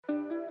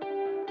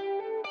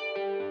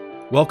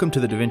Welcome to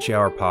the Da Vinci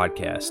Hour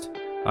podcast.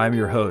 I'm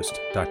your host,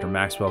 Dr.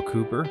 Maxwell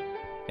Cooper,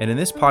 and in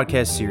this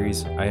podcast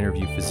series, I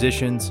interview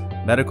physicians,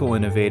 medical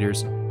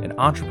innovators, and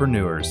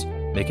entrepreneurs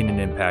making an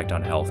impact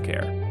on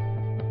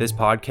healthcare. This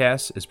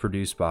podcast is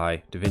produced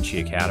by Da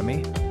Vinci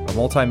Academy, a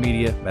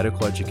multimedia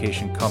medical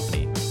education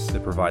company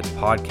that provides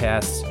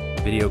podcasts,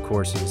 video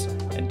courses,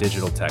 and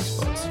digital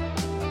textbooks.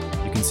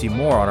 You can see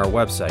more on our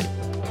website,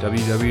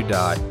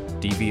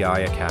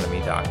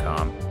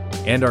 www.dviacademy.com,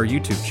 and our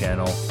YouTube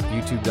channel,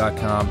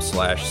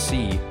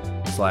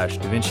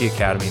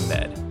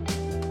 youtube.com/c/DaVinciAcademyMed.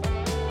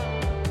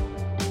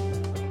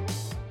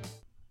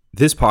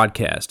 This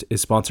podcast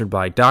is sponsored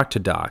by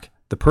Doc2Doc,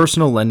 the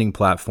personal lending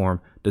platform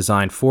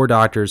designed for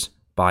doctors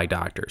by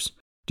doctors.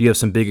 Do you have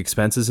some big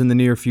expenses in the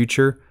near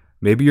future?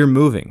 Maybe you're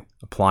moving,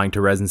 applying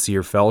to residency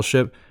or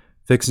fellowship,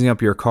 fixing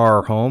up your car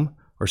or home,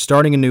 or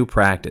starting a new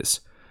practice.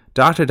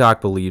 Doc2Doc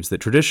believes that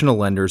traditional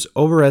lenders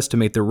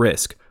overestimate the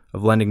risk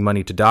of lending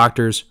money to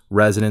doctors,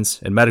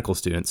 residents, and medical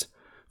students,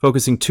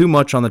 focusing too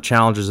much on the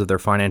challenges of their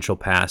financial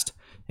past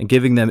and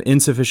giving them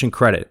insufficient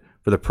credit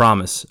for the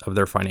promise of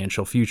their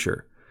financial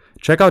future.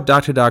 Check out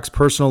Doc2Doc's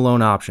personal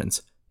loan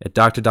options at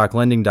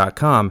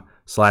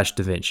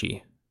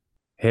doctodoclending.com/DaVinci.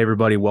 Hey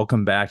everybody,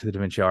 welcome back to the Da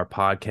Vinci Hour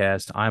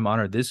podcast. I'm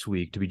honored this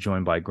week to be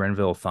joined by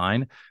Grenville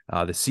Thynne,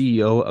 the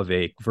CEO of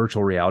a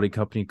virtual reality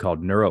company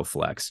called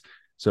NeuroFlex.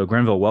 So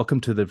Grenville, welcome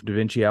to the Da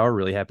Vinci Hour.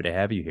 Really happy to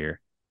have you here.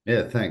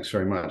 Yeah, thanks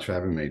very much for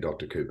having me,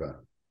 Dr.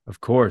 Cooper.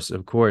 Of course.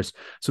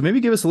 So maybe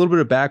give us a little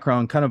bit of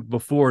background kind of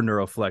before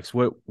NeuroFlex.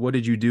 What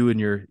did you do in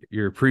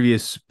your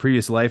previous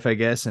life, I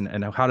guess,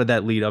 and how did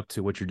that lead up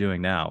to what you're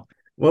doing now?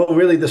 Well,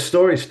 really, the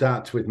story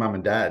starts with mum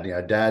and dad. You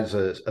know, dad's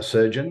a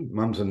surgeon,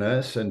 mum's a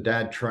nurse, and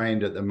dad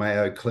trained at the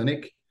Mayo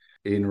Clinic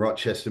in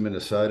Rochester,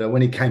 Minnesota.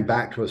 When he came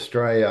back to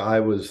Australia,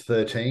 I was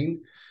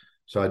 13.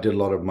 So I did a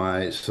lot of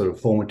my sort of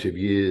formative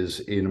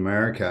years in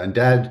America. And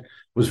dad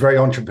was very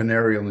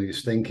entrepreneurial in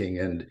his thinking,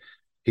 and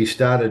he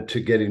started to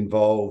get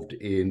involved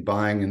in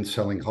buying and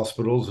selling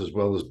hospitals as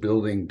well as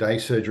building day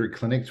surgery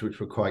clinics, which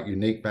were quite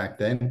unique back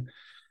then.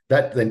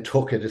 That then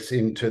took us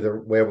into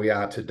where we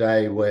are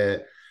today,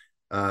 where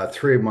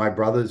three of my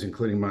brothers,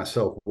 including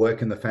myself,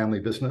 work in the family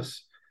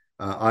business.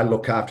 I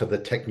look after the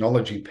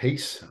technology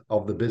piece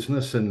of the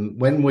business. And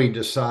when we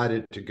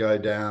decided to go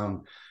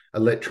down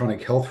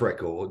electronic health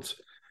records,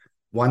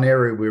 one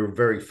area we were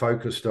very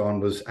focused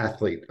on was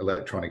athlete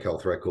electronic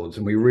health records.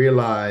 And we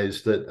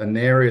realized that an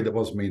area that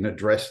wasn't being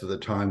addressed at the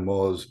time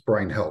was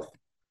brain health.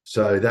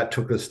 So that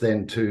took us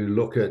then to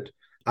look at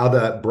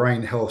other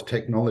brain health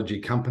technology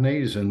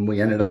companies, and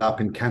we ended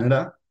up in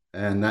Canada.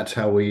 And that's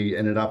how we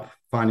ended up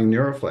finding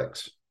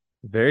NeuroFlex.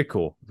 Very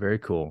cool.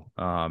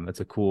 That's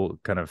a cool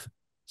kind of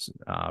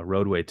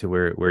roadway to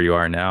where you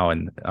are now.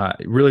 And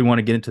really want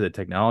to get into the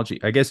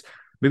technology. I guess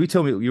maybe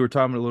tell me, you were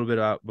talking a little bit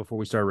about before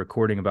we started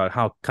recording about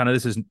how kind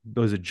of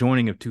was a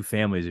joining of two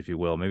families, if you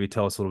will. Maybe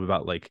tell us a little bit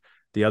about like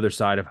the other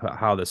side of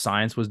how the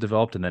science was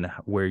developed, and then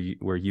where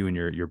you and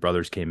your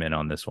brothers came in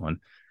on this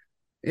one.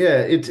 Yeah,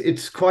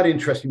 it's quite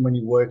interesting when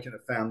you work in a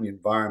family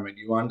environment.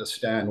 You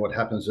understand what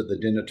happens at the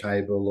dinner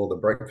table or the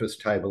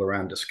breakfast table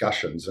around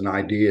discussions, and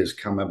ideas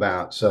come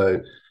about. So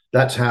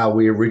that's how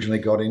we originally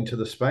got into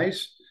the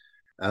space.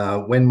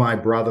 When my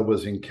brother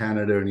was in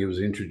Canada and he was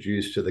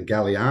introduced to the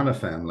Galeana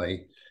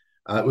family,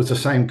 it was the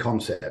same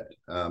concept.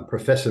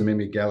 Professor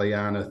Mimi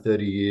Galeana,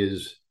 30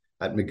 years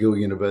at McGill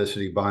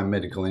University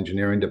Biomedical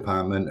Engineering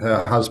Department.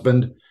 Her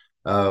husband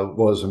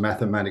was a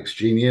mathematics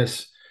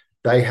genius.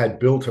 They had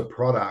built a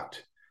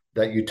product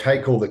that you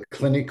take all the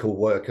clinical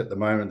work at the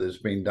moment that's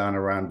been done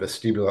around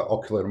vestibular,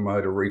 ocular,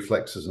 motor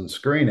reflexes and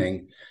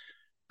screening,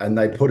 and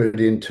they put it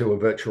into a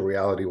virtual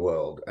reality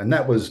world. And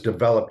that was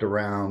developed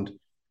around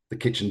the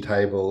kitchen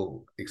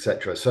table,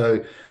 etc.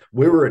 So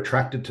we were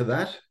attracted to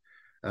that.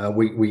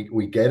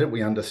 We get it,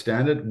 we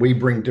understand it. We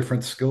bring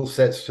different skill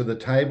sets to the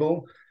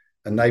table,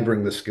 and they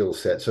bring the skill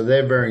set. So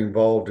they're very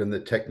involved in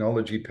the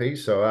technology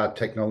piece. So our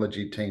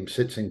technology team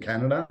sits in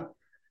Canada,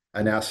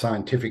 and our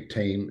scientific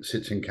team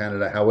sits in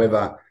Canada.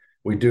 However,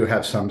 we do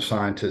have some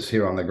scientists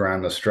here on the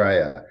ground in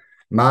Australia.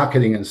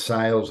 Marketing and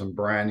sales and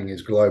branding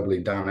is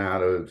globally done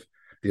out of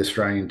the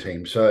Australian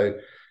team. So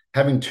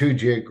having two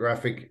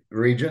geographic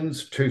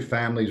regions, two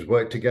families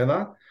work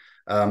together.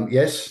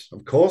 Yes,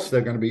 of course,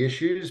 there are going to be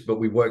issues, but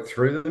we work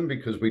through them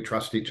because we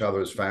trust each other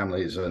as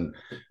families. And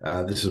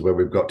this is where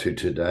we've got to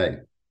today.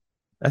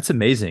 That's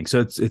amazing.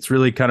 So it's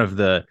really kind of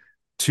the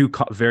two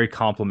very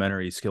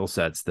complementary skill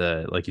sets,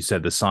 like you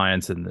said, the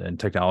science and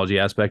technology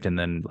aspect, and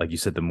then like you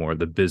said,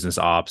 the business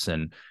ops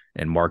and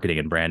marketing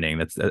and branding.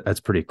 That's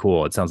pretty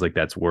cool. It sounds like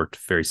that's worked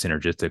very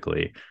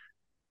synergistically.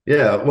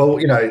 Yeah, well,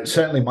 you know,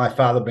 certainly my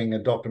father being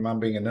a doctor, mum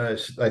being a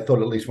nurse, they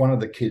thought at least one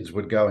of the kids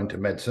would go into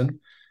medicine.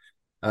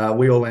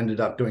 We all ended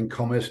up doing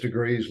commerce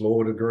degrees,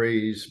 law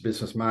degrees,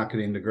 business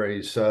marketing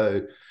degrees.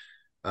 So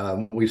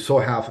we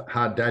saw how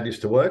hard dad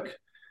used to work.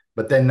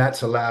 But then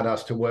that's allowed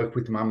us to work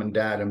with mum and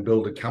dad and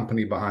build a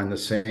company behind the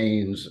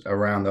scenes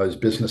around those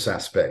business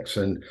aspects.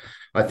 And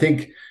I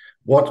think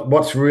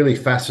what's really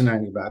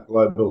fascinating about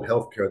global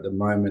healthcare at the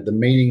moment, the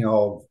meaning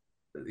of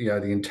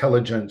the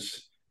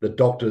intelligence, the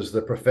doctors,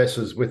 the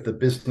professors with the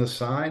business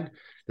side.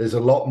 There's a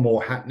lot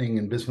more happening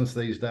in business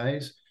these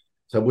days.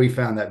 So we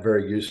found that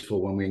very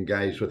useful when we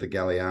engaged with the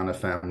Galliana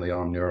family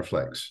on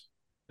NeuroFlex.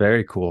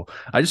 Very cool.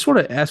 I just want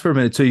to ask for a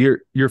minute. So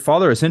your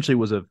father essentially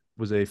was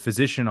a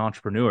physician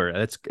entrepreneur.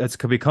 That's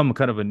become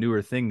kind of a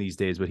newer thing these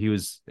days, but he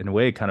was in a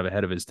way kind of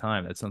ahead of his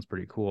time. That sounds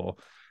pretty cool.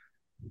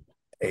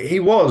 He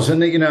was,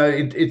 and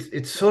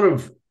it sort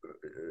of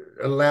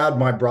allowed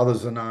my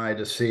brothers and I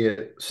to see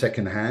it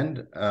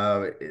secondhand.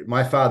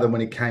 My father,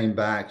 when he came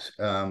back,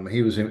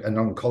 he was an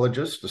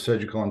oncologist, a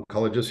surgical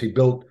oncologist. He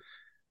built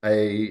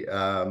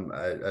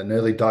an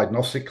early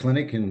diagnostic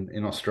clinic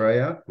in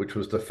Australia, which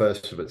was the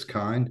first of its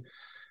kind.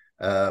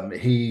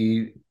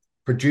 He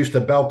produced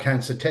a bowel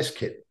cancer test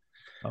kit,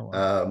 Oh,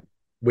 wow.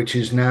 which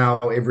is now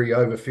every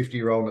over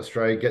 50-year-old in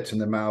Australia gets in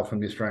the mail from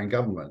the Australian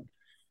government.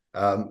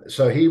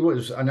 So he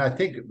was, and I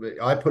think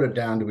I put it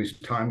down to his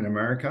time in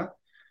America,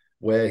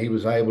 where he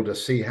was able to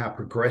see how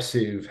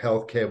progressive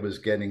healthcare was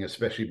getting,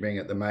 especially being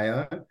at the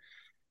Mayo.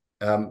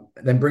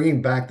 Then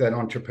bringing back that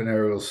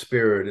entrepreneurial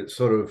spirit, it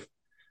sort of,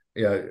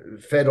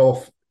 fed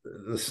off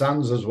the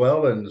sons as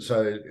well. And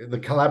so the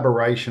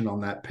collaboration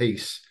on that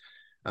piece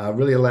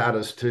really allowed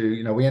us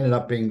to, we ended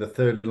up being the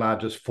third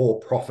largest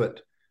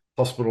for-profit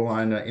hospital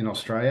owner in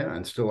Australia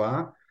and still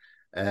are,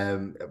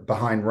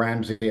 behind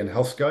Ramsay and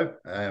Healthscope.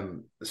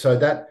 So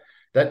that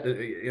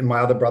and my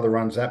other brother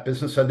runs that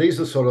business. So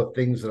these are sort of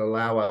things that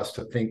allow us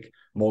to think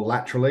more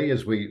laterally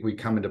as we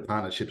come into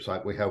partnerships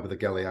like we have with the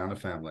Galliana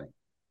family.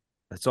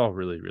 That's all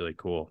really, really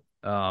cool.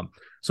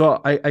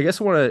 So I guess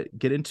I want to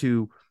get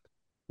into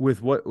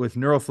with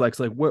NeuroFlex,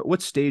 like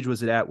what stage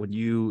was it at when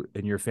you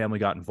and your family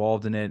got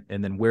involved in it?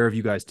 And then where have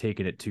you guys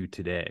taken it to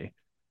today?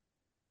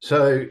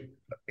 So,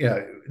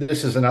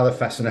 this is another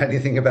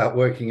fascinating thing about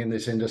working in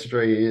this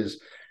industry is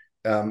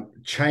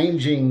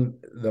changing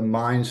the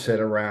mindset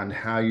around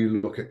how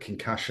you look at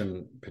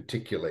concussion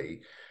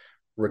particularly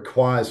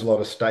requires a lot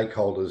of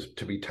stakeholders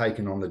to be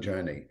taken on the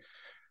journey,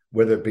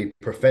 whether it be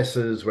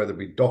professors, whether it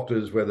be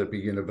doctors, whether it be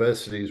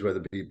universities,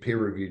 whether it be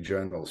peer-reviewed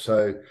journals.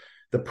 So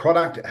the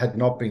product had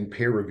not been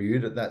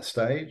peer-reviewed at that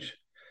stage,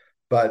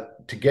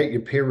 but to get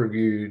your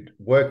peer-reviewed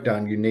work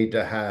done, you need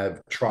to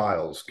have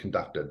trials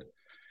conducted.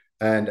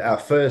 And our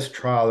first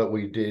trial that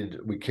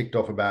we kicked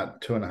off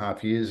about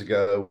 2.5 years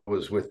ago,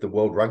 was with the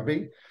World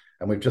Rugby.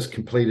 And we've just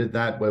completed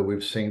that, where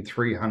we've seen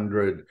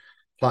 300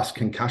 plus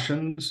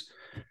concussions.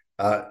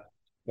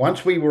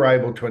 Once we were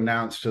able to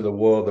announce to the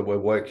world that we're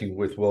working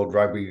with World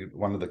Rugby,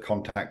 one of the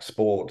contact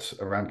sports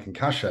around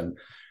concussion,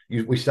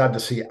 we started to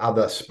see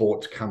other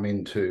sports come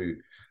into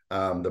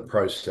the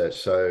process.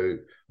 So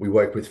we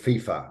work with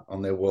FIFA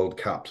on their World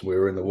Cups. We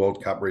were in the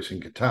World Cup race in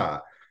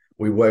Qatar.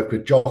 We work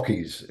with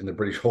jockeys in the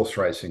British Horse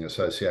Racing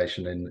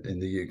Association in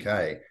the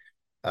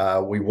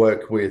UK. We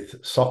work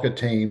with soccer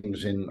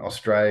teams in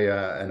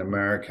Australia and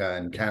America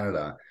and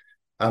Canada.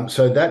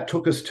 So that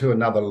took us to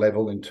another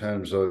level in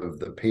terms of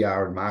the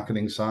PR and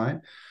marketing side.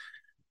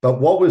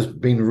 But what was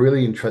been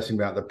really interesting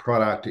about the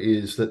product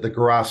is that the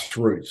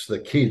grassroots, the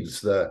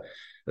kids, the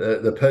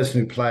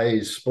person who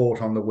plays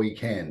sport on the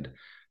weekend,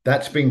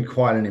 that's been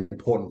quite an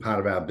important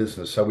part of our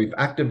business. So we've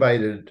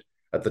activated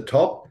at the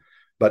top,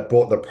 but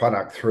brought the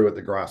product through at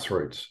the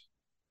grassroots.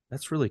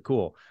 That's really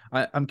cool.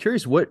 I'm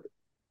curious what,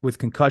 with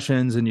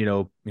concussions and,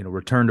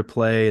 return to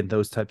play and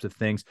those types of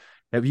things,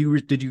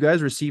 did you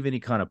guys receive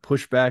any kind of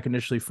pushback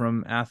initially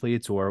from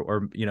athletes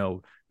or,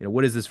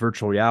 what is this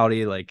virtual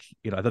reality? Like,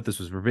 I thought this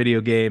was for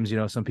video games,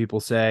 some people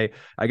say.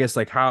 I guess,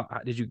 like,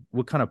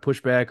 what kind of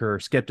pushback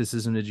or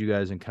skepticism did you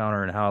guys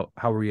encounter, and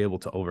how were you able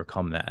to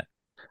overcome that?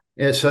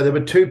 Yeah, so there were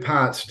two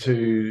parts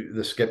to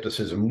the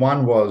skepticism.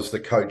 One was the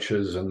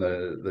coaches and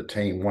the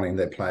team wanting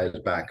their players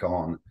back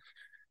on.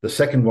 The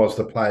second was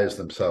the players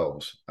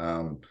themselves.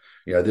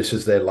 This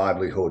is their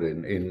livelihood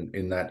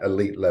in that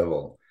elite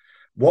level.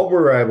 What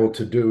we're able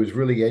to do is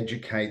really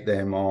educate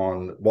them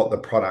on what the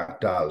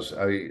product does.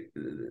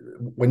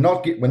 We're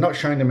not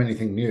showing them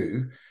anything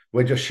new.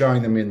 We're just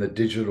showing them in the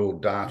digital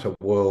data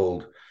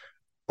world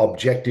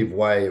objective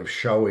way of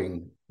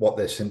showing what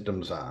their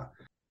symptoms are.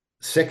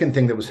 Second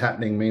thing that was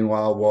happening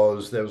meanwhile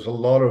was there was a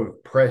lot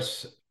of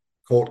press,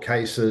 court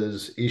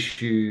cases,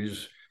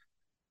 issues,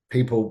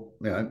 people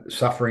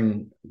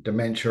suffering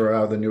dementia or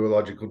other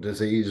neurological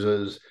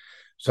diseases.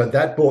 So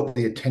that brought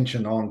the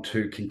attention on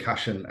to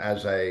concussion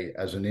as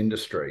an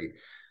industry.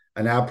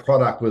 And our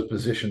product was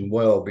positioned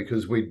well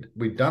because we'd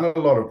done a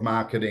lot of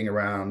marketing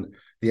around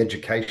the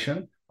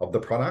education of the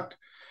product.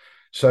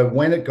 So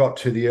when it got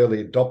to the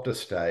early adopter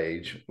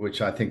stage,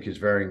 which I think is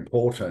very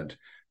important,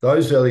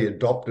 those early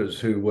adopters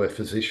who were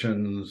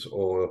physicians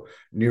or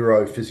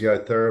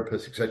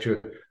neurophysiotherapists,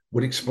 etc.,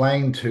 would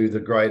explain to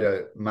the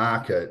greater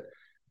market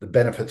the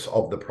benefits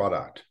of the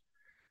product.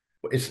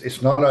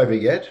 It's not over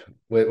yet.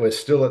 We're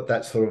still at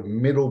that sort of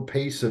middle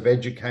piece of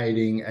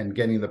educating and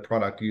getting the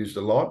product used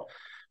a lot,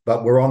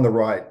 but we're on the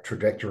right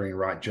trajectory and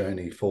right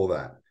journey for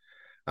that.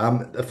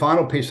 The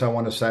final piece I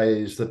want to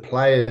say is the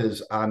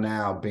players are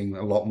now being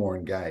a lot more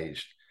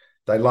engaged.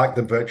 They like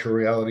the virtual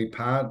reality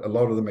part. A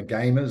lot of them are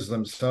gamers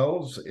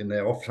themselves in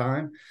their off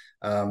time.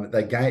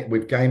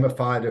 We've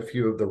gamified a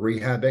few of the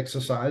rehab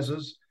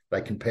exercises.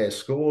 They compare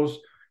scores,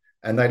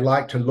 and they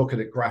like to look at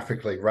it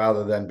graphically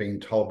rather than being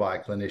told by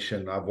a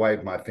clinician, "I've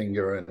waved my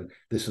finger and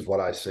this is what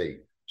I see."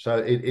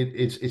 So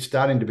it's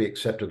starting to be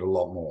accepted a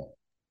lot more.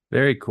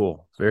 Very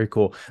cool. Very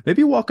cool.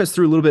 Maybe walk us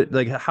through a little bit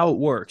like how it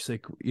works,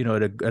 like,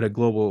 at a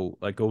global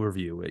like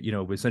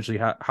overview, essentially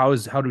how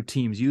do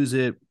teams use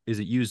it? Is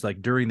it used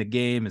like during the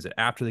game? Is it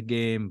after the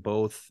game?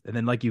 Both? And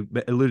then like you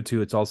alluded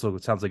to, it sounds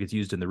like it's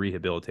used in the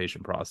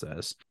rehabilitation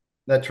process.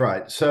 That's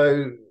right.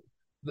 So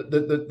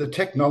the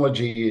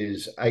technology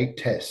is 8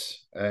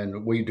 tests,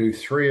 and we do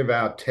 3 of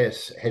our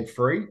tests head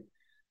free.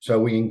 So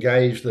we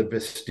engage the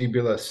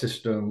vestibular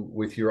system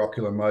with your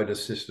oculomotor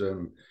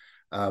system,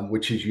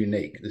 which is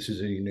unique. This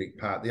is a unique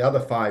part. The other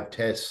 5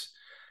 tests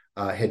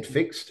are head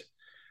fixed.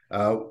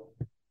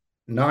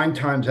 9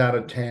 times out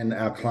of 10,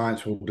 our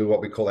clients will do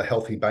what we call a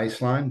healthy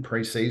baseline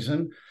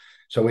pre-season.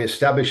 So we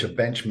establish a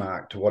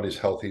benchmark to what is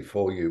healthy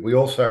for you. We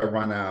also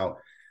run our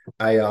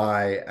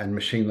AI and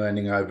machine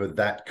learning over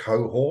that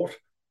cohort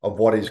of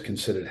what is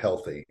considered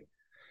healthy.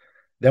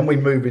 Then we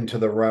move into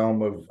the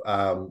realm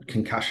of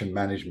concussion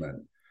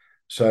management.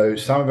 So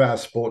some of our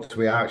sports,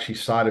 we are actually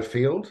side of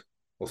field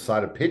or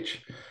side of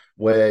pitch,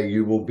 where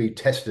you will be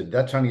tested.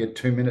 That's only a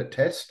 2-minute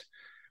test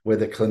where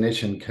the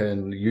clinician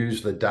can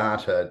use the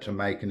data to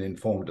make an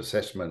informed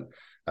assessment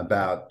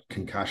about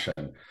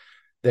concussion.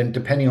 Then,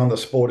 depending on the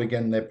sport,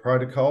 again, their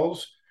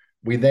protocols,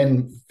 we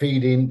then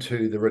feed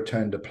into the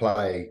return to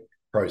play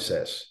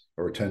process,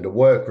 or return to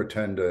work,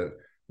 return to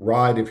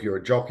ride if you're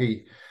a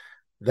jockey.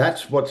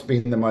 That's what's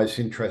been the most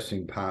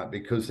interesting part,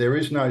 because there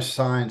is no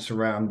science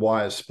around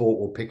why a sport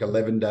will pick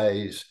 11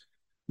 days,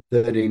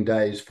 13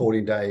 days,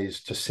 14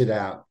 days to sit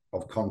out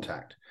of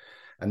contact.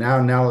 And our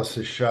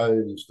analysis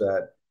shows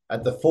that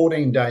at the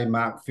 14-day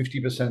mark,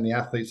 50% of the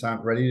athletes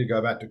aren't ready to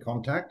go back to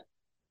contact.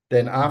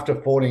 Then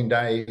after 14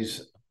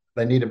 days,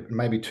 they need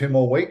maybe 2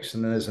 more weeks.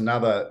 And then there's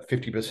another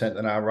 50%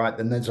 that are right.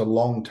 Then there's a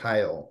long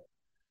tail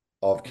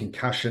of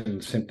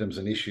concussion symptoms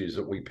and issues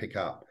that we pick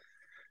up.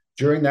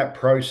 During that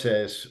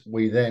process,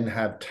 we then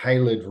have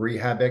tailored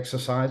rehab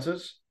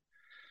exercises.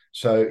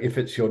 So if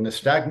it's your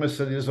nystagmus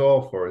that is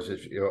off, or is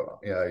it your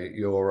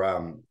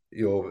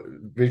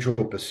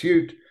visual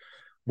pursuit,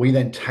 we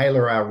then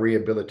tailor our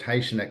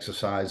rehabilitation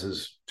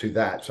exercises to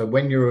that. So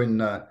when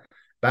you're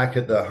back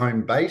at the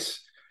home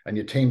base and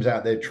your team's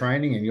out there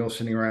training and you're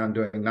sitting around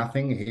doing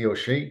nothing, he or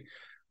she,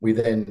 we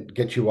then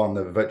get you on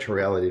the virtual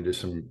reality to do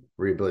some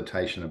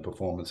rehabilitation and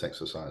performance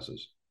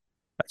exercises.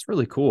 That's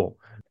really cool.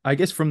 I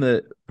guess from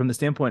the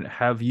standpoint,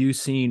 have you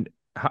seen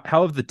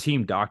how have the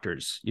team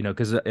doctors,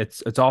 because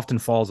it's often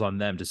falls on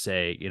them to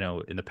say,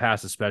 in the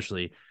past,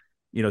 especially,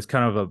 it's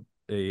kind of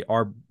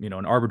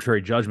an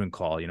arbitrary judgment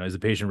call. Is the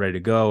patient ready to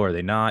go? Are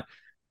they not?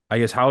 I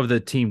guess, how have the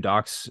team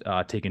docs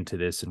taken to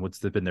this, and what's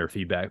been their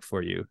feedback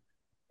for you?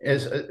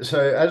 As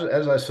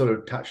I sort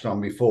of touched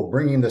on before,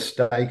 bringing the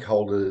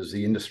stakeholders,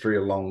 the industry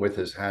along with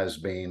us has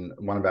been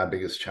one of our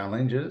biggest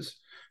challenges.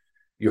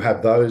 You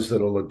have those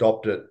that will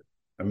adopt it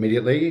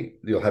immediately.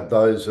 You'll have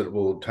those that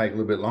will take a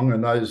little bit longer,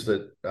 and those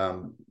that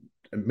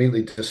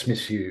immediately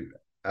dismiss you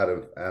out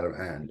of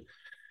hand.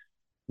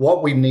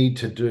 What we need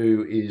to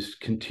do is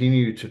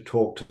continue to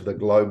talk to the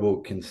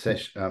Global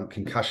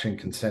Concussion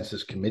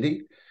Consensus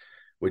Committee,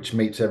 which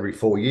meets every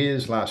 4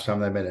 years. Last time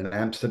they met in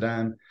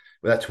Amsterdam.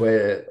 That's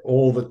where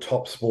all the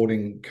top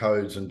sporting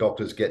codes and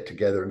doctors get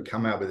together and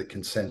come out with a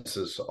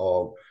consensus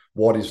of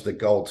what is the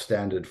gold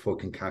standard for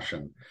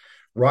concussion.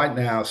 Right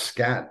now,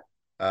 SCAT,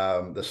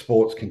 the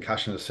Sports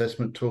Concussion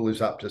Assessment Tool,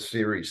 is up to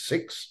Series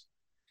 6.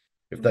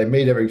 If they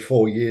meet every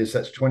 4 years,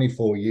 that's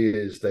 24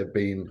 years they've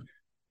been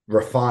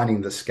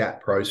refining the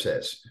SCAT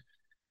process.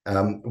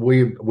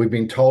 We've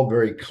been told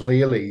very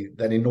clearly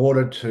that in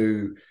order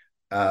to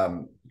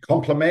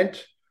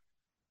complement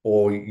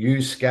or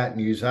use SCAT and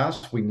use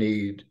us, we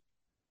need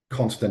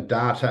constant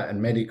data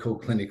and medical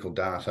clinical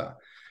data.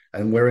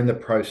 And we're in the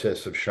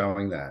process of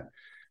showing that.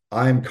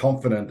 I am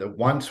confident that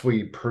once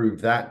we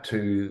prove that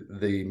to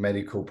the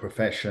medical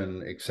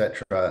profession,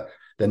 etc.,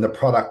 then the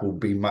product will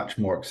be much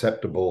more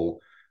acceptable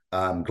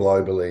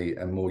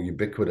globally and more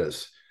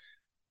ubiquitous.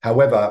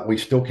 However, we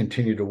still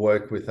continue to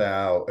work with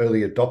our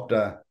early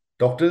adopter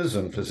doctors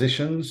and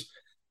physicians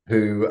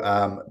who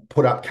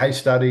put up case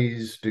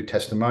studies, do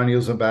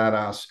testimonials about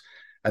us.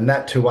 And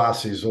that to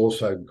us is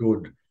also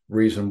good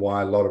reason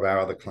why a lot of our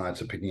other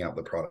clients are picking up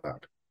the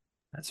product.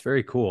 That's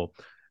very cool.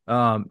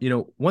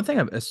 One thing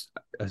I'm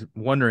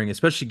wondering,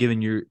 especially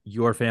given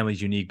your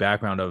family's unique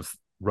background of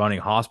running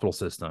hospital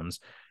systems,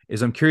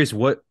 is I'm curious,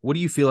 what do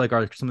you feel like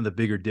are some of the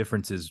bigger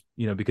differences,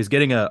 because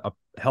getting a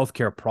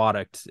healthcare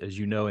product, as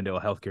into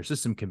a healthcare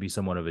system can be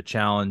somewhat of a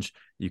challenge.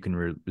 You can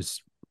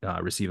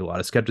receive a lot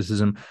of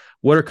skepticism.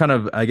 What are kind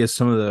of, I guess,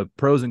 some of the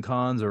pros and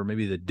cons, or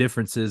maybe the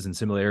differences and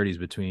similarities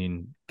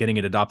between getting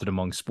it adopted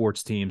among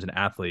sports teams and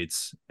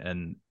athletes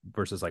and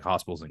versus like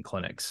hospitals and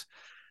clinics?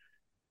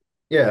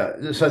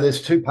 Yeah, so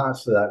there's two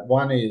parts to that.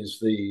 One is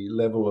the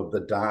level of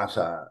the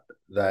data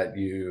that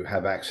you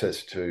have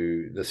access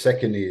to. The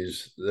second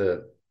is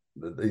the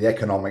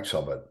economics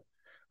of it.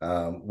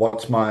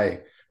 What's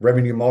my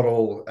revenue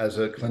model as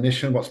a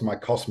clinician? What's my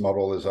cost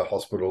model as a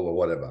hospital or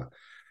whatever?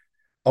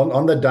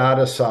 On the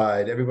data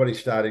side, everybody's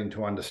starting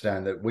to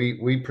understand that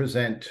we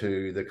present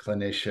to the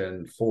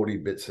clinician 40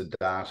 bits of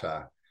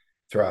data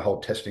through our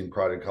whole testing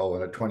protocol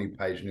and a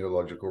 20-page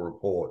neurological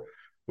report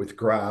with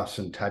graphs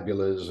and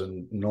tabulars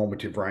and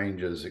normative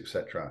ranges,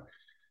 etc.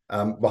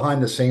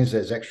 Behind the scenes,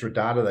 there's extra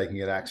data they can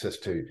get access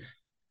to.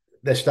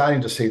 They're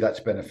starting to see that's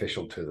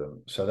beneficial to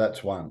them. So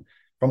that's one.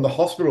 From the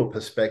hospital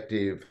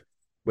perspective,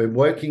 we're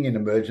working in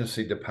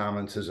emergency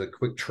departments as a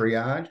quick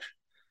triage.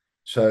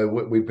 So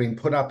we've been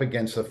put up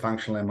against a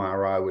functional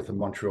MRI with the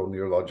Montreal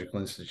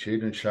Neurological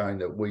Institute and showing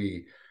that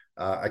we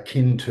are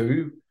akin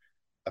to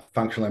a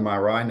functional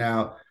MRI.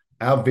 Now,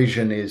 our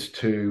vision is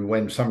to,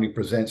 when somebody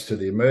presents to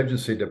the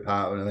emergency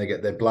department and they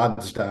get their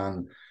bloods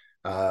done,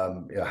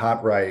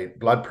 heart rate,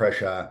 blood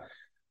pressure,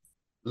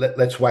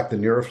 let's whack the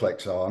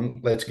NeuroFlex on.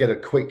 Let's get a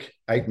quick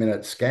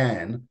 8-minute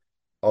scan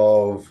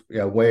of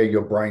where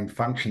your brain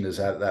function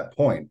is at that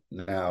point.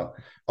 Now,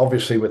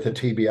 obviously, with the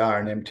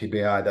TBR and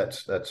MTBI,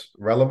 that's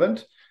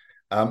relevant.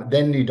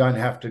 Then you don't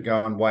have to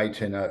go and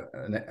wait in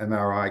an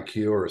MRI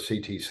queue or a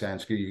CT scan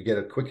queue. You get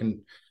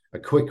a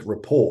quick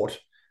report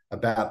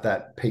about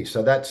that piece.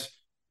 So that's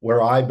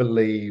where I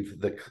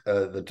believe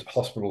the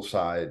hospital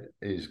side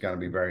is going to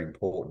be very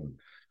important.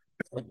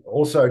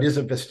 Also, it is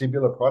a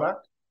vestibular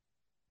product.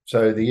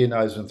 So the ear,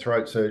 nose, and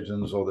throat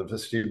surgeons or the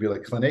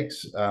vestibular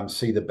clinics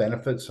see the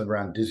benefits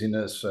around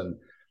dizziness and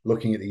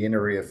looking at the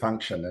inner ear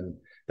function. And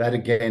that,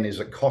 again, is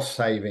a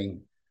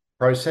cost-saving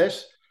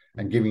process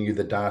and giving you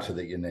the data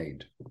that you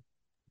need.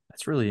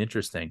 That's really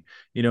interesting.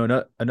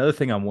 Another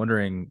thing I'm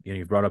wondering,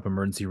 you've brought up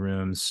emergency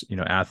rooms,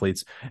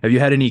 athletes. Have you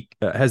had any,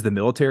 has the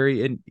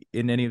military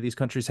in any of these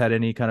countries had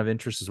any kind of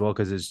interest as well?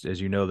 Because as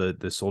you know,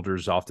 the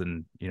soldiers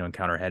often,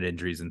 encounter head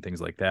injuries and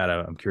things like that.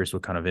 I'm curious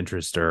what kind of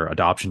interest or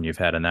adoption you've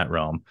had in that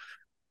realm.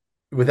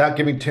 Without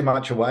giving too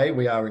much away,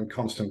 we are in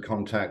constant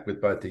contact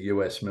with both the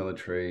US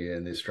military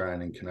and the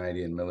Australian and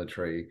Canadian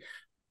military.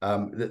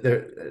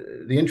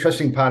 The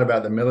interesting part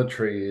about the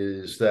military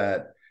is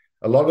that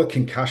a lot of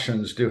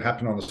concussions do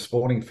happen on the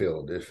sporting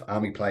field. If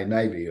Army play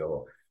Navy,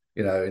 or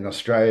in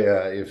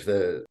Australia, if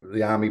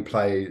the Army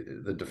play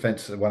the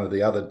defence of one of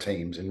the other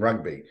teams in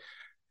rugby,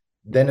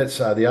 then it's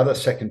the other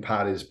second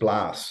part is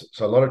blast.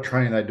 So a lot of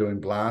training they do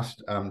in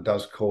blast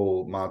does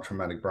cause mild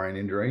traumatic brain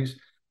injuries.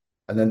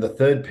 And then the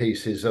third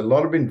piece is a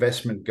lot of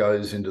investment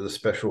goes into the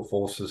special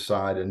forces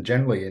side and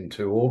generally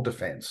into all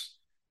defence.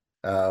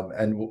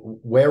 And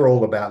we're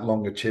all about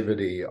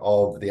longevity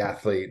of the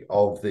athlete,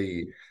 of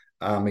the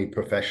Army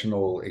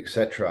professional,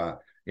 etc.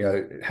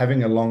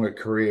 Having a longer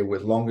career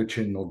with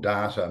longitudinal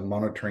data,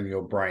 monitoring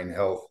your brain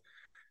health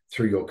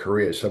through your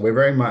career. So we're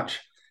very much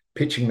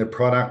pitching the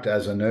product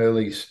as an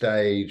early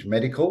stage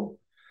medical.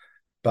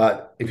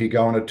 But if you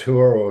go on a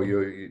tour or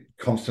you're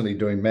constantly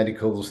doing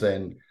medicals,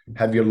 then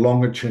have your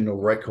longitudinal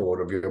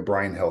record of your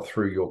brain health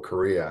through your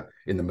career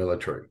in the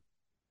military.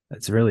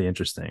 That's really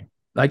interesting.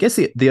 I guess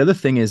the other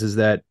thing is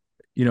that,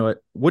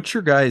 what's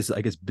your guys,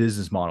 I guess,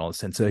 business model in a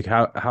sense? Like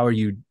how are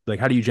you, like,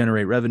 how do you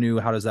generate revenue?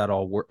 How does that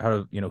all work?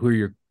 Who are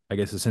your, I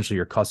guess, essentially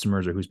your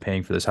customers, or who's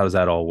paying for this? How does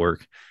that all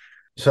work?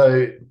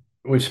 So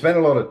we've spent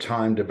a lot of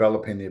time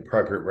developing the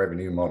appropriate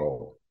revenue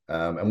model.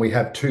 And we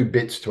have two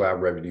bits to our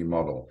revenue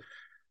model.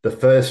 The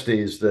first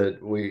is that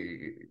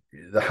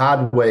the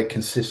hardware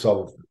consists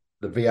of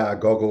the VR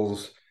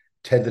goggles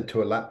tethered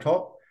to a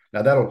laptop.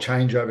 Now that'll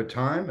change over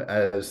time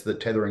as the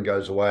tethering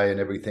goes away and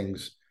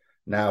everything's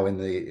now in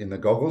the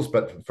goggles.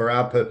 But for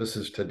our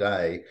purposes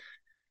today,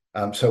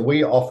 so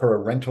we offer a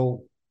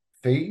rental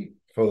fee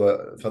for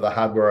the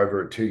hardware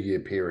over a 2-year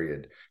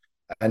period,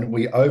 and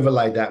we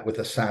overlay that with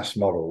a SaaS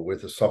model,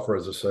 with a software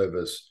as a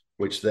service,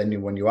 which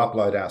then when you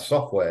upload our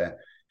software,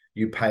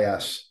 you pay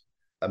us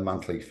a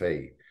monthly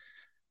fee.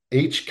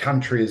 Each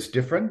country is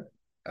different,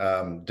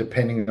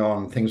 depending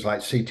on things like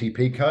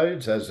CTP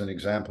codes, as an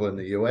example in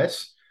the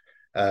US.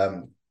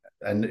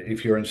 And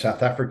if you're in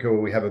South Africa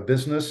where we have a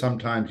business,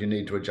 sometimes you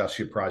need to adjust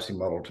your pricing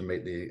model to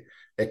meet the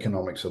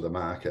economics of the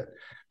market.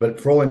 But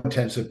for all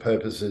intents and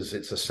purposes,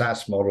 it's a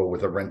SaaS model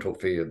with a rental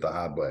fee of the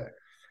hardware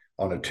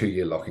on a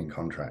 2-year locking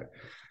contract.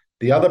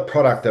 The other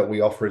product that we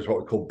offer is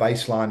what we call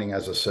baselining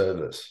as a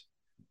service.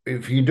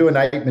 If you do an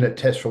 8-minute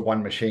test for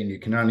one machine, you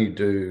can only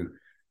do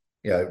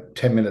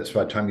 10 minutes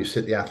by the time you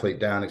sit the athlete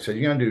down, so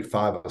you're going to do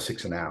 5 or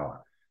 6 an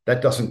hour.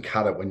 That doesn't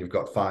cut it when you've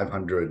got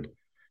 500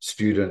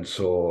 students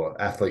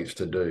or athletes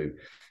to do.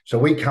 So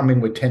we come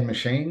in with 10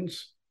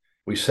 machines.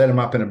 We set them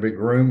up in a big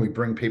room. We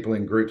bring people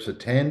in groups of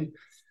 10.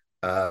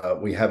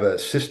 We have a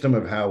system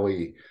of how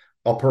we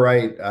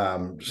operate.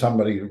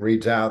 Somebody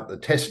reads out the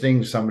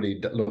testing. Somebody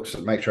looks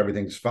at, make sure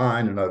everything's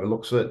fine and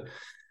overlooks it.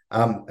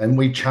 And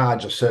we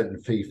charge a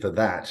certain fee for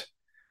that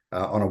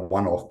on a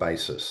one-off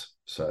basis.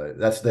 So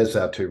that's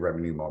our two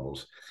revenue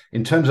models.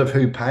 In terms of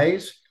who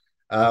pays,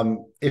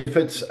 If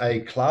it's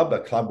a club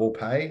will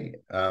pay.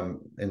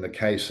 In the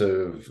case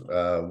of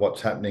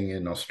what's happening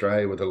in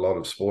Australia with a lot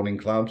of sporting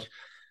clubs,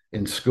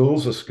 in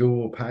schools, a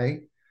school will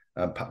pay,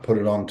 put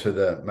it onto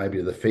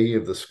maybe the fee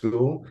of the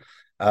school.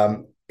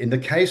 In the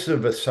case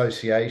of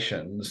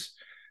associations,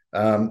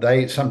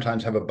 they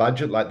sometimes have a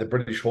budget, like the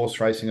British Horse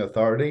Racing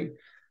Authority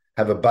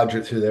have a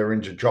budget through their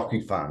injured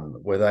jockey fund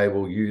where they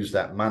will use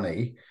that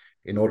money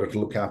in order to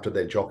look after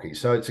their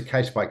jockeys. So it's a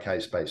case by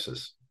case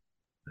basis.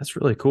 That's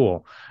really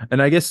cool.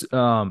 And I guess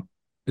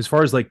as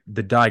far as like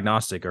the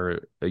diagnostic or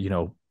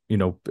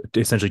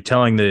essentially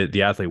telling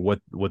the athlete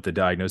what the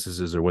diagnosis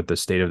is or what the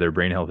state of their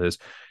brain health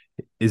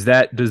is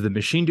that, does the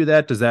machine do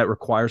that? Does that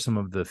require some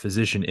of the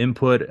physician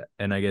input?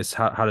 And I guess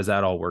how does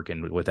that all work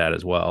in with that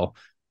as well?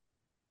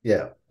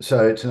 Yeah,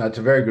 so it's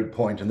a very good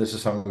point, and this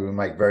is something we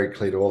make very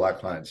clear to all our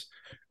clients.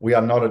 We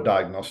are not a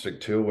diagnostic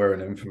tool; we're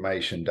an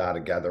information data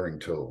gathering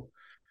tool.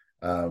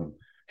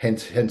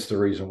 Hence the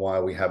reason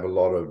why we have a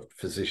lot of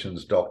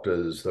physicians,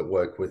 doctors that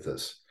work with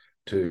us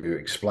to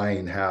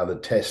explain how the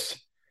test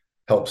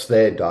helps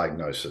their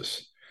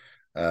diagnosis.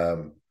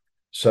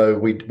 So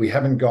we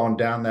haven't gone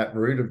down that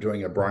route of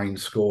doing a brain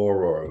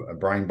score or a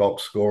brain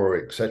box score,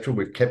 etc.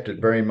 We've kept it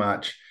very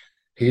much,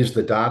 here's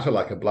the data,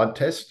 like a blood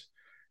test.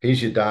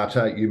 Here's your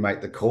data, you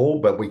make the call,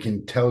 but we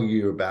can tell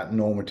you about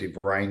normative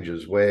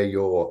ranges where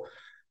your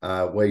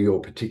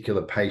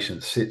particular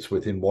patient sits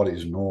within what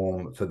is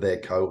norm for their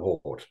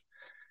cohort.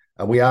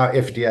 We are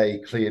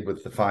FDA cleared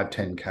with the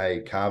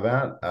 510K carve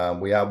out.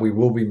 We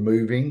will be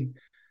moving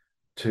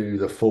to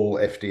the full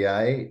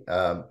FDA,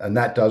 and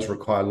that does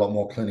require a lot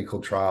more clinical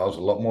trials,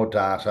 a lot more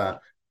data,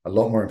 a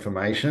lot more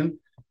information.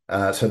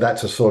 So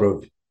that's a sort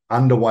of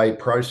underway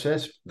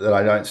process that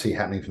I don't see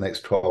happening for the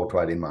next 12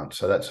 to 18 months.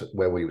 So that's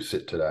where we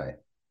sit today.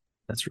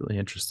 That's really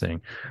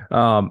interesting.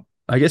 I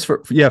guess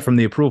from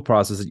the approval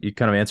process, you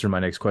kind of answered my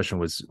next question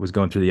was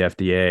going through the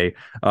FDA.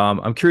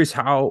 I'm curious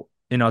how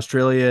in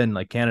Australia and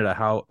like Canada,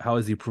 how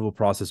has the approval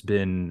process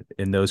been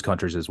in those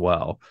countries as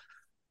well?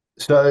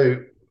 So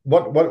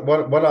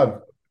what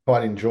I've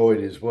quite enjoyed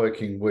is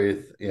working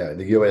with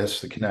the US,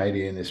 the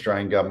Canadian, the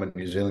Australian government,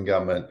 New Zealand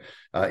government,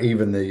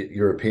 even the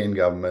European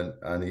government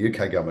and the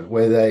UK government,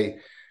 where they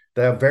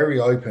are very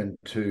open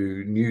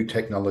to new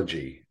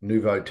technology,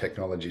 nouveau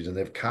technologies, and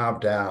they've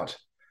carved out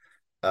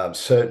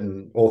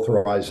certain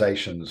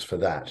authorizations for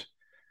that.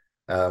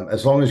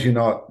 As long as you're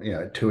not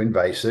too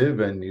invasive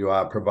and you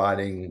are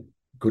providing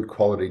good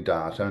quality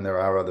data, and there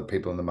are other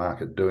people in the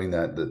market doing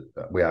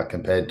that we are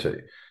compared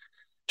to.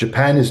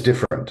 Japan is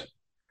different.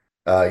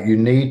 You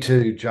need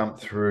to jump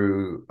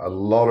through a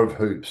lot of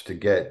hoops to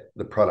get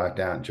the product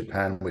out in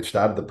Japan. We've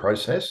started the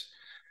process.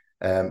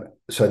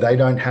 So they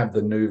don't have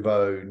the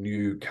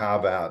new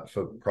carve out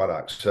for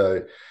products.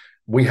 So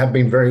we have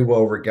been very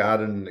well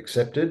regarded and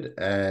accepted,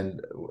 and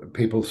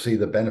people see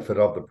the benefit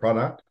of the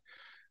product.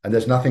 And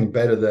there's nothing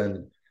better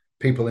than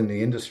people in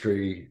the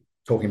industry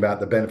talking about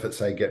the benefits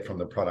they get from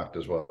the product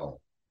as well.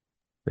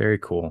 Very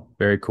cool.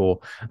 Very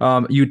cool.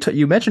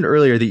 You mentioned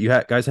earlier that you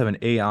guys have an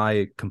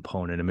AI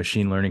component, a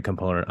machine learning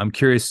component. I'm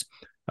curious,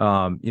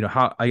 how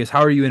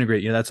are you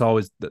integrating? That's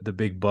always the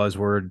big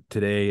buzzword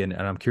today. And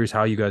I'm curious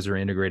how you guys are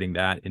integrating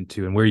that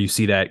into and where you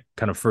see that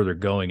kind of further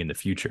going in the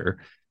future.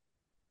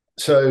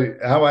 So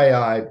our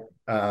AI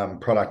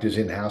product is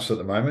in-house at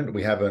the moment.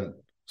 We haven't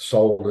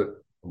sold it,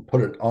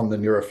 put it on the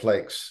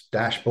NeuroFlex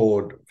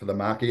dashboard for the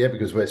market yet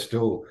because we're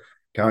still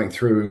going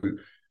through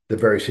the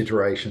various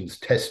iterations,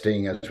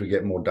 testing as we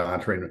get more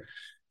data in.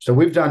 So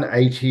we've done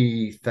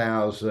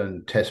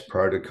 80,000 test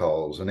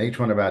protocols, and each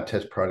one of our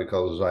test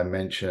protocols, as I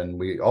mentioned,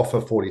 we offer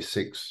 40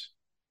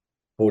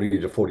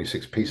 to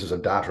 46 pieces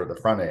of data at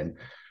the front end,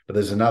 but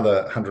there's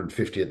another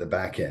 150 at the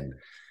back end.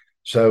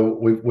 So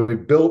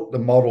we've built the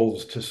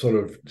models to sort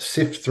of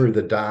sift through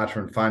the data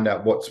and find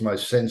out what's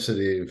most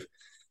sensitive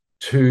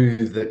to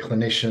the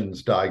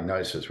clinician's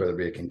diagnosis, whether it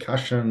be a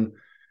concussion,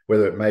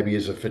 whether it maybe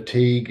is a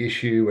fatigue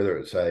issue, whether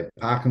it's a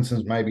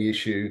Parkinson's maybe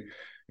issue.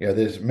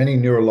 There's many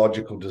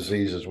neurological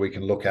diseases we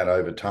can look at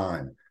over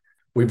time.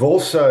 We've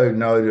also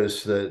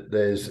noticed that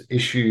there's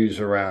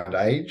issues around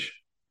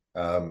age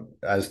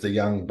as the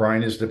young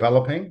brain is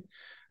developing.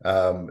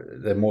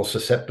 They're more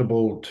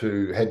susceptible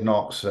to head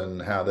knocks and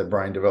how their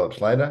brain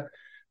develops later,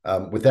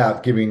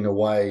 without giving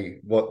away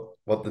what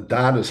the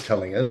data is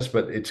telling us,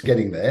 but it's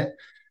getting there.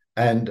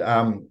 And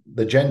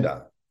the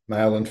gender,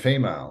 male and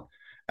female.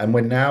 And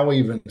we're now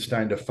even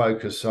starting to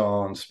focus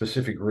on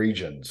specific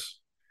regions.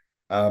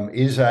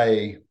 Is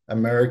a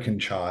American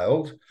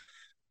child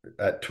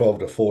at 12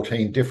 to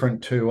 14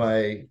 different to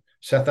a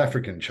South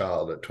African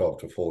child at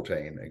 12 to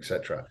 14,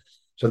 etc.?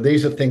 So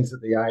these are things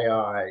that the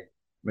AI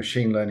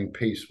machine learning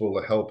piece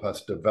will help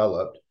us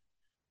develop.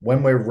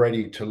 When we're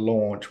ready to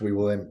launch, we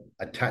will then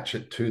attach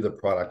it to the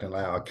product and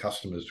allow our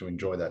customers to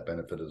enjoy that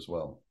benefit as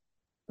well.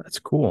 That's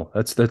cool.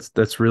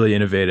 That's really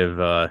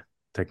innovative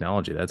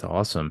technology. That's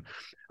awesome.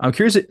 I'm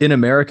curious in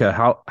America,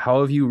 how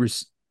have you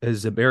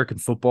has American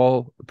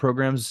football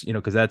programs,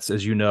 because that's,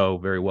 as you know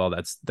very well,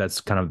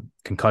 that's kind of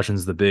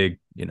concussions, the big,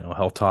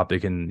 health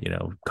topic in,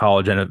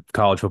 college and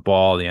college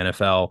football, the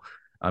NFL.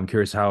 I'm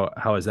curious how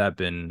has that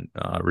been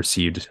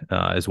received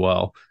as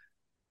well?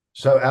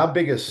 So our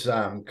biggest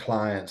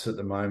clients at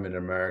the moment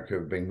in America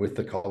have been with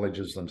the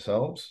colleges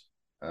themselves,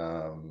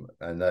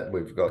 and that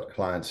we've got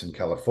clients in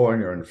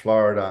California and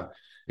Florida,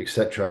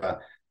 etc.,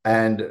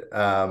 and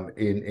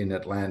in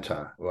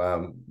Atlanta,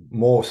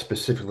 more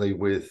specifically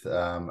with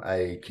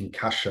a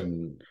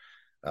concussion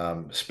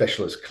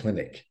specialist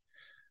clinic.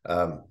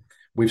 Um,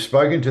 we've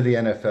spoken to the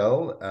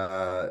NFL.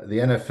 The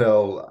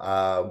NFL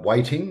are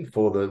waiting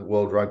for the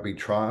World Rugby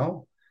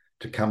trial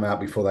to come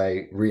out before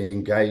they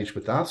re-engage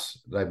with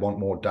us. They want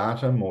more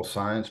data, more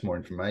science, more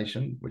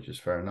information, which is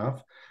fair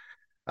enough.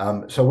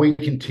 So we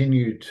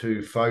continue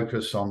to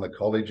focus on the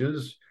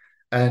colleges,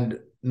 and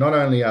not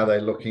only are they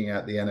looking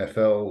at the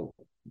NFL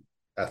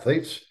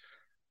athletes,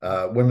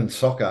 women's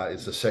soccer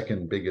is the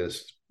second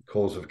biggest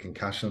cause of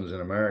concussions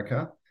in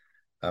America,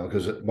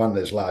 because one,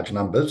 there's large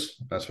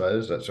numbers, I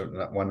suppose that's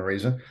one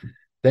reason.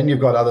 Then you've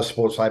got other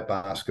sports like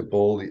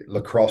basketball.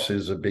 Lacrosse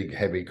is a big,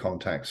 heavy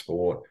contact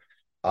sport,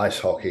 ice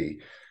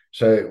hockey.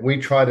 So we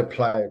try to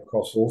play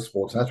across all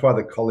sports. And that's why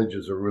the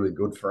colleges are really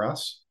good for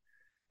us,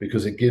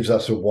 because it gives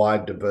us a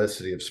wide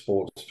diversity of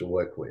sports to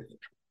work with.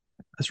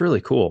 That's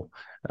really cool.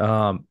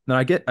 Now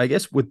I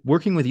guess with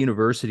working with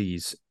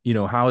universities,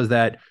 how is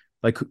that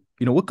like,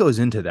 what goes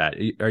into that?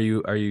 Are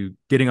you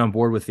getting on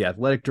board with the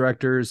athletic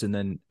directors, and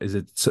then is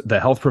it the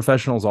health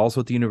professionals also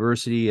at the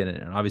university?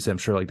 And obviously I'm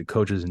sure like the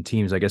coaches and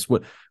teams, I guess,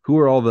 who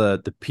are all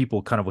the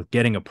people kind of with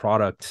getting a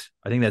product?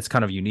 I think that's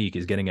kind of unique,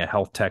 is getting a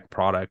health tech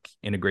product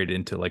integrated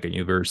into like a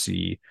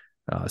university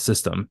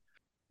system.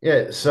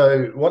 Yeah,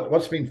 so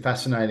what's been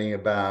fascinating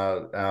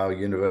about our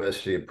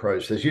university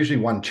approach, there's usually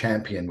one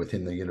champion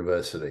within the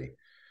university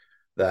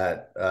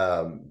that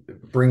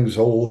brings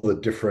all the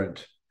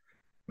different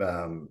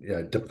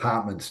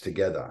departments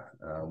together.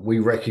 We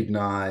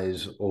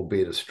recognize,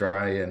 albeit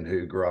Australian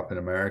who grew up in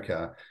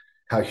America,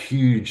 how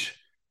huge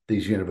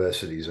these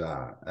universities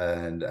are,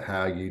 and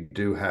how you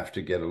do have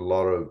to get a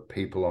lot of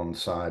people on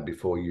side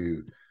before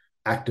you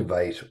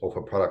activate off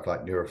a product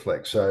like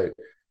NeuroFlex. So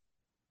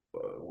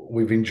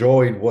we've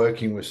enjoyed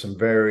working with some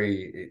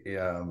very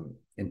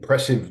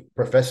impressive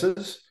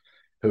professors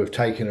who have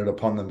taken it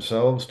upon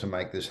themselves to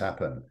make this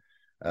happen.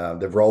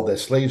 They've rolled their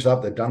sleeves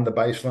up, they've done the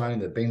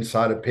baseline, they've been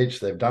side of pitch,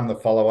 they've done the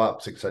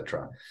follow-ups,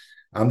 etc.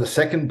 The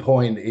second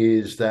point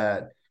is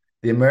that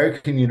the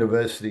American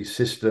university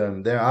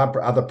system, there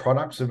are other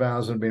products of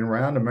ours that have been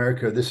around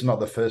America. This is not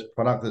the first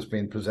product that's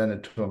been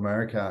presented to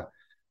America.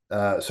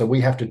 So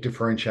we have to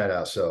differentiate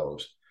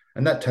ourselves.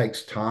 And that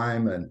takes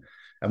time. And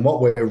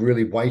what we're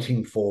really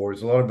waiting for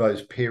is a lot of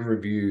those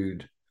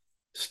peer-reviewed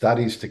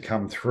studies to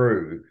come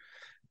through,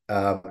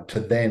 to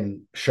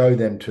then show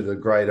them to the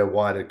greater,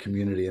 wider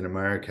community in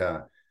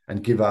America,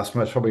 and give us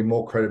most probably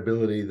more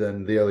credibility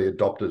than the early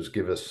adopters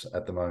give us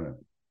at the moment.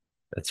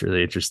 That's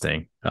really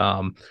interesting.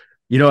 As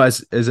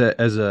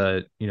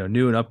a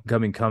new and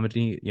upcoming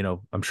company,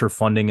 I'm sure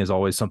funding is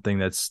always something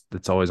that's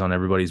always on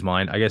everybody's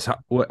mind. I guess how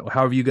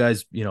have you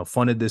guys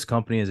funded this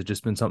company? Has it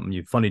just been something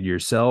you've funded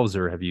yourselves,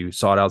 or have you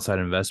sought outside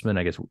investment?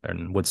 I guess,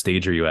 and what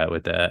stage are you at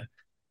with that?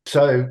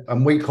 So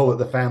we call it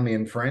the family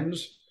and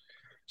friends.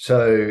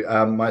 So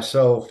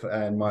myself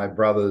and my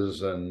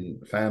brothers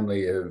and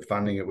family are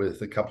funding it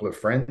with a couple of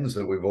friends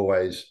that we've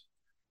always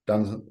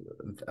done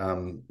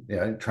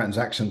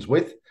transactions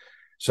with.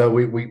 So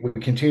we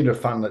continue to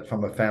fund it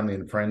from a family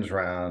and friends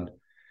round.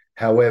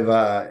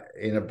 However,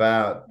 in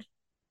about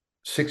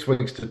 6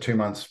 weeks to 2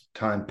 months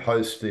time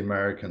post the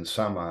American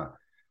summer,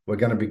 we're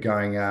going to be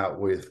going out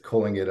with,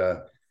 calling it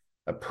a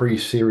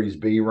pre-Series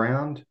B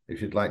round,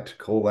 if you'd like to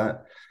call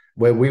that,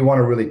 where we want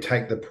to really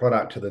take the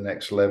product to the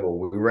next level.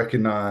 We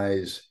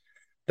recognize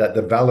that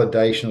the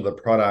validation of the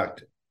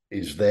product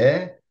is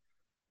there,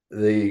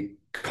 the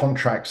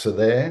contracts are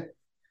there,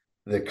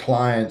 the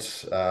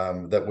clients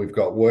that we've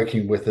got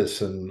working with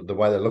us and the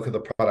way they look at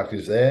the product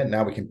is there.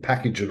 Now we can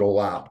package it all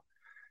up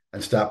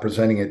and start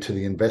presenting it to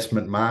the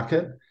investment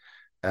market.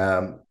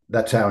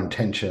 That's our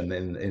intention.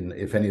 In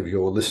if any of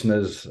your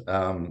listeners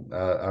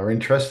are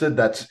interested,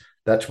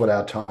 that's what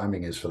our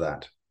timing is for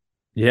that.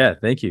 Yeah,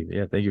 thank you.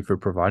 Yeah, thank you for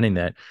providing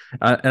that.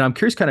 And I'm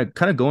curious, kind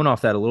of going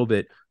off that a little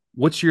bit.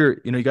 What's your,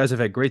 you guys have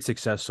had great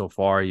success so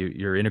far.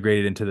 You're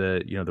integrated into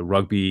the, the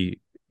rugby,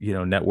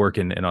 network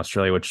in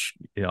Australia, which,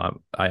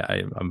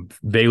 I'm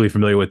vaguely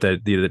familiar with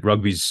the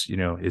rugby's,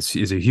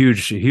 is a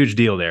huge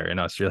deal there in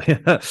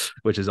Australia,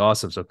 which is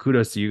awesome. So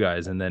kudos to you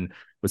guys. And then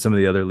with some of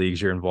the other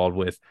leagues you're involved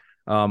with,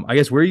 I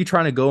guess, where are you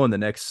trying to go in the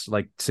next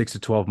like 6 to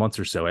 12 months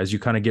or so as you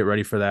kind of get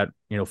ready for that,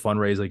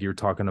 fundraise like you were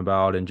talking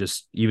about, and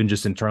just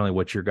internally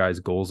what your guys'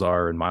 goals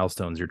are and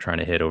milestones you're trying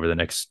to hit over the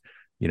next,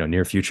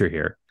 near future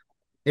here?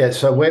 Yeah,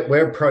 so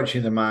we're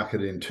approaching the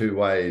market in two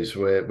ways,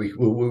 where we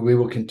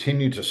will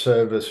continue to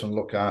service and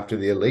look after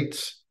the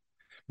elites,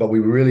 but we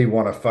really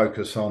want to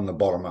focus on the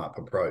bottom up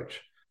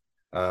approach.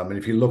 And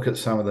if you look at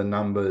some of the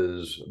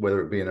numbers,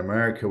 whether it be in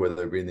America,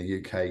 whether it be in the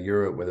UK,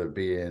 Europe, whether it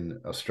be in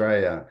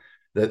Australia,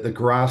 the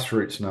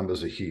grassroots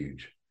numbers are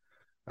huge.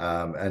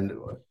 And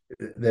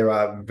there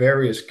are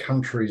various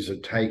countries that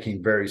are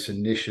taking various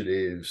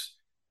initiatives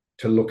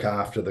to look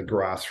after the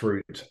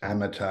grassroots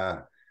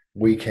amateur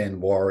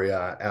weekend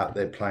warrior out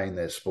there playing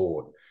their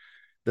sport.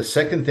 The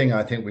second thing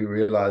I think we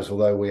realize,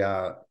 although we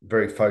are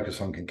very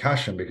focused on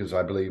concussion because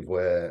I believe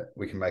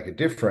we can make a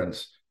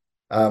difference,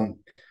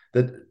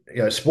 that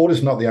sport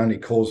is not the only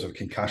cause of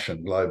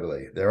concussion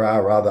globally. There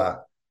are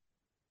other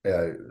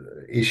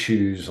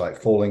issues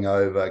like falling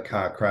over,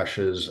 car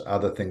crashes,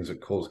 other things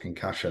that cause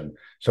concussion.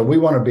 So we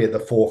want to be at the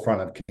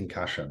forefront of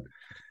concussion,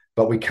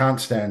 but we can't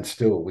stand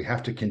still. We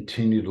have to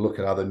continue to look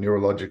at other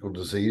neurological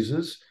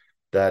diseases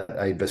that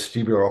a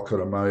vestibular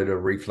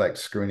oculomotor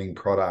reflex screening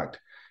product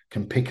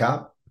can pick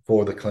up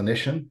for the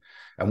clinician.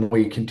 And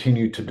we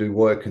continue to do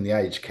work in the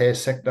aged care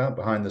sector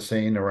behind the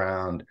scene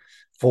around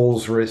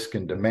falls risk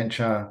and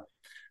dementia.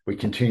 We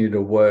continue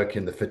to work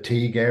in the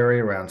fatigue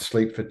area around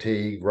sleep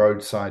fatigue,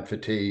 roadside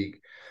fatigue.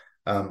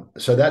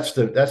 So that's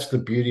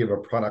the beauty of a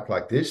product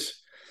like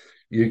this.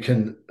 You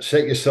can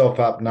set yourself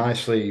up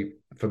nicely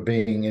for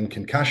being in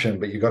concussion,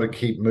 but you've got to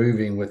keep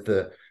moving with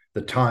the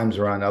times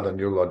around other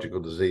neurological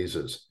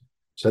diseases.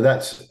 So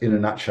that's, in a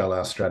nutshell,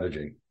 our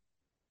strategy.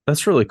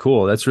 That's really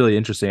cool. That's really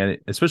interesting. And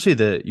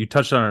especially you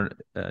touched on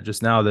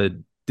just now,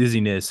 the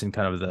dizziness and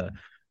kind of the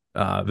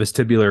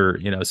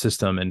vestibular,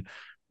 system. And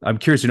I'm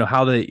curious,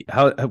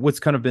 what's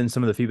kind of been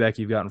some of the feedback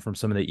you've gotten from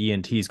some of the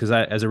ENTs? Because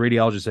as a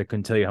radiologist, I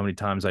couldn't tell you how many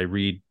times I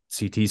read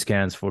CT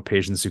scans for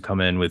patients who come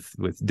in with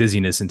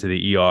dizziness into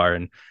the ER,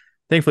 and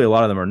thankfully a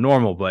lot of them are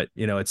normal. But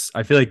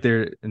I feel like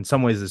they're in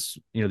some ways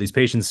these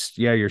patients,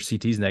 yeah, your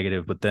CT's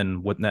negative, but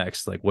then what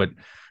next? Like what,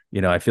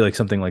 I feel like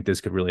something like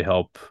this could really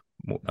help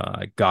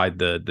guide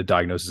the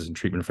diagnosis and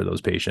treatment for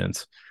those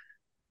patients.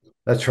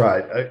 That's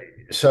right.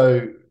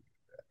 So,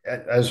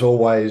 as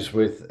always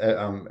with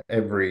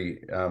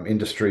every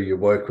industry you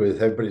work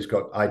with, everybody's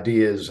got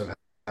ideas of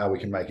how we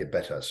can make it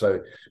better.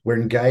 So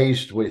we're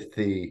engaged with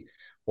the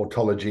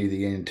otology,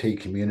 the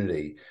ENT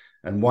community.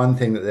 And one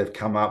thing that they've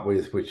come up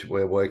with, which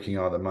we're working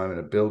on at the moment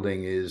of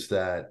building, is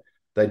that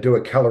they do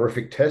a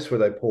calorific test where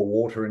they pour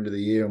water into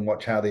the ear and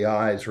watch how the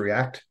eyes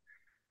react.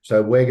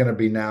 So we're going to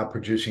be now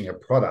producing a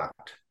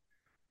product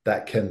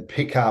that can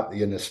pick up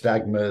the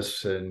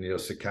nystagmus and your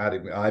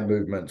saccadic eye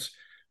movements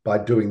by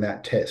doing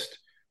that test.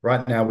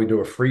 Right now, we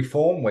do a free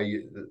form where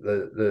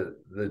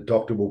the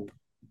doctor will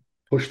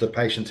push the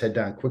patient's head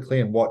down quickly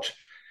and watch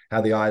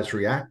how the eyes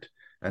react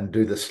and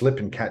do the slip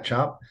and catch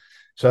up.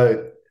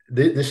 So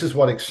this is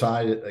what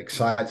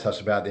excites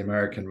us about the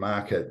American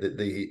market, that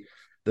the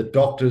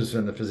doctors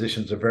and the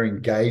physicians are very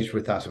engaged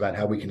with us about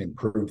how we can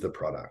improve the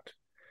product.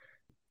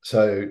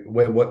 So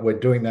we're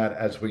doing that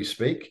as we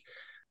speak.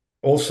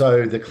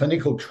 Also, the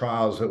clinical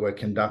trials that we're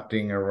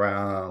conducting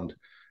around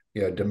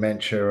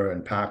dementia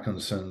and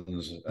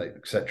Parkinson's,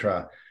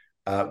 etc.,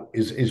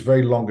 is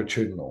very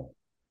longitudinal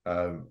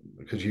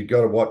because you've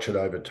got to watch it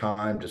over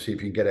time to see if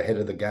you can get ahead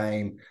of the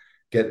game,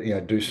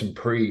 do some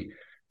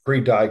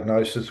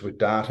pre-diagnosis with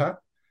data.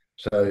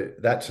 So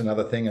that's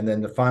another thing. And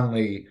then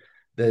finally,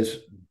 there's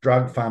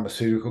drug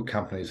pharmaceutical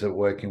companies that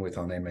we're working with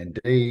on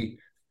MND,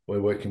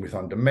 we're working with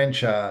on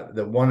dementia,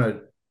 that want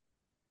to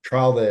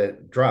trial their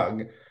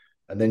drug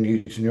and then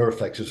use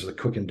NeuroFlex as a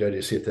quick and dirty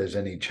to see if there's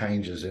any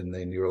changes in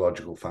the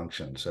neurological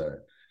function. So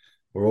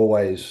we're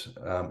always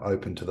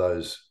open to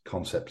those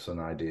concepts and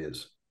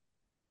ideas.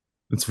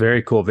 It's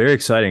very cool, very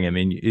exciting. I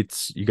mean,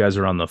 you guys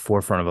are on the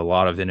forefront of a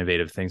lot of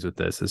innovative things with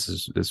this.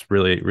 It's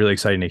really, really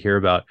exciting to hear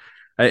about.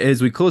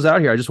 As we close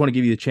out here, I just want to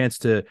give you a chance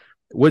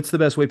what's the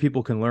best way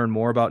people can learn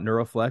more about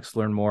NeuroFlex,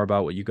 learn more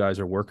about what you guys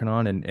are working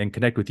on, and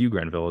connect with you,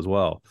 Grenville, as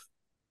well?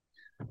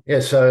 Yeah,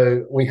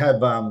 so we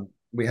have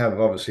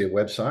obviously a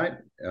website,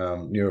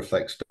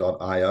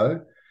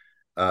 NeuroFlex.io.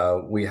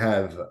 We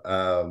have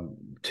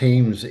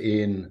teams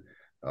in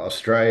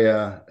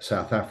Australia,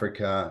 South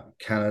Africa,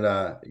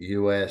 Canada,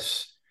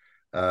 US.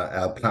 We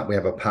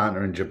have a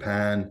partner in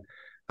Japan.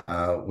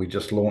 We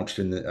just launched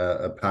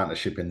a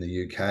partnership in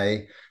the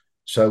UK.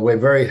 So we're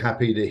very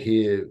happy to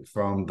hear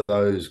from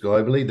those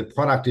globally. The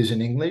product is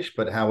in English,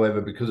 but however,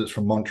 because it's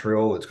from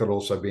Montreal, it's got to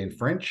also be in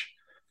French.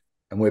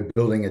 And we're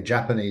building a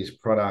Japanese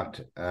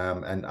product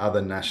and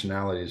other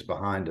nationalities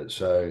behind it.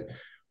 So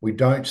we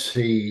don't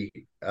see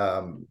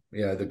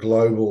the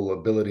global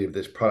ability of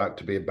this product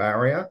to be a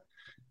barrier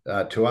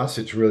to us.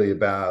 It's really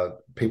about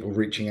people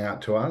reaching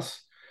out to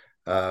us.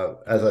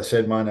 As I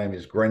said, my name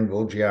is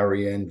Grenville,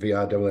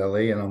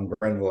 Grenville, and I'm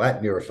Grenville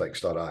at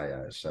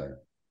NeuroFlex.io. So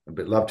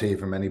I'd love to hear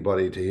from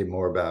anybody to hear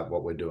more about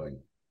what we're doing.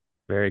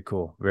 Very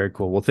cool. Very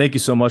cool. Well, thank you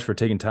so much for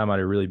taking time out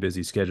of a really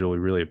busy schedule. We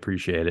really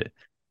appreciate it.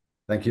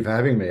 Thank you for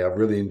having me. I've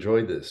really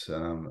enjoyed this,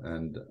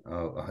 and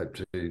I hope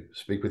to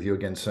speak with you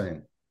again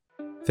soon.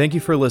 Thank you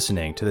for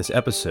listening to this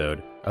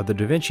episode of the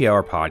Da Vinci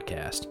Hour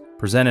podcast,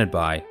 presented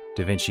by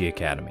Da Vinci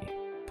Academy.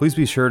 Please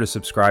be sure to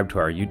subscribe to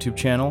our YouTube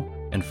channel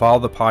and follow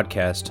the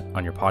podcast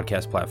on your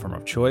podcast platform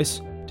of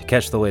choice to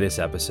catch the latest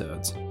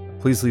episodes.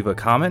 Please leave a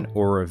comment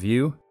or a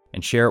review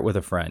and share it with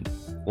a friend.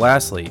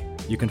 Lastly,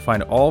 you can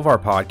find all of our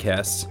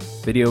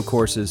podcasts, video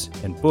courses,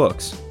 and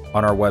books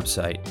on our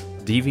website,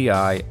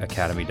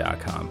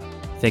 dviacademy.com.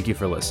 Thank you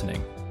for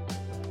listening.